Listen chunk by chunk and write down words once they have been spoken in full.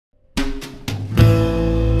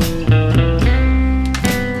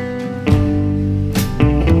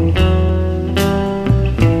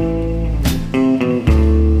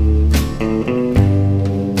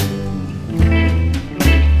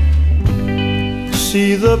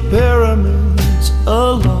See the pyramids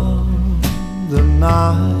along the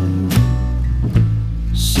Nile,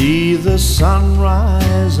 see the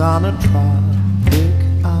sunrise on a tropic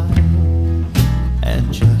isle,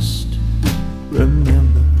 and just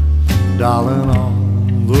remember, darling, all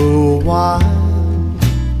the while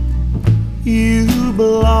you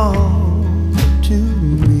belong to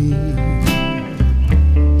me.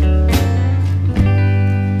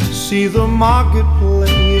 See the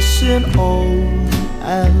marketplace in old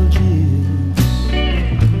Algiers,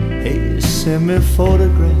 hey, send me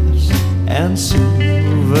photographs and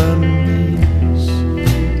souvenirs,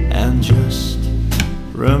 and just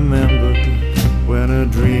remember, when a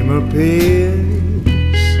dream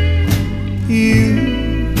appears,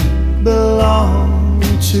 you belong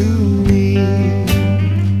to me.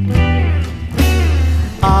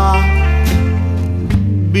 I'd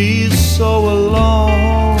be so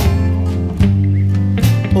alone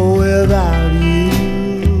without you.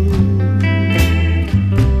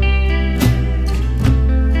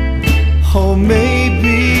 Oh,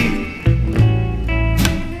 maybe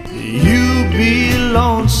you be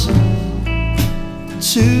lonesome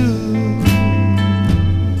too.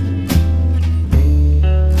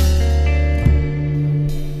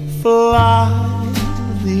 Fly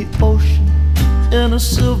the ocean in a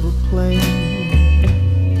silver plane,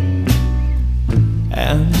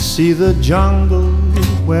 and see the jungle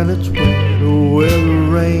when it's wet with the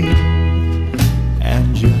rain,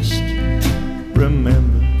 and just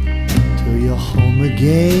remember till you're home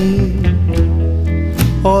again,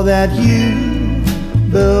 or that you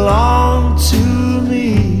belong to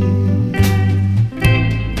me.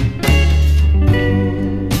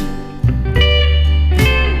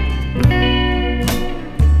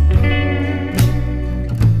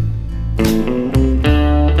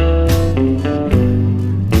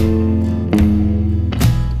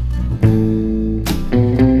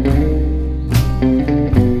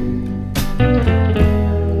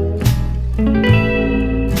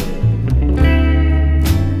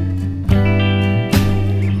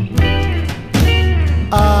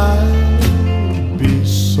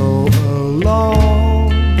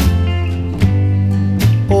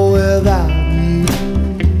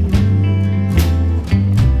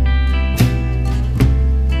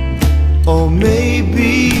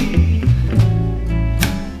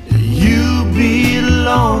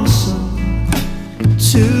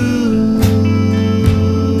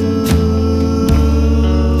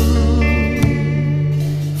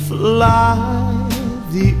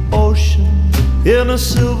 In a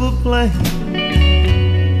silver plane,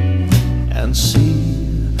 and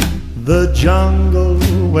see the jungle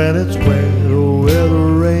when it's wet with the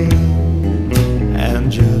rain,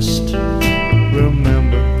 and just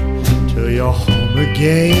remember till you're home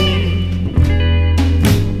again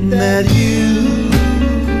that you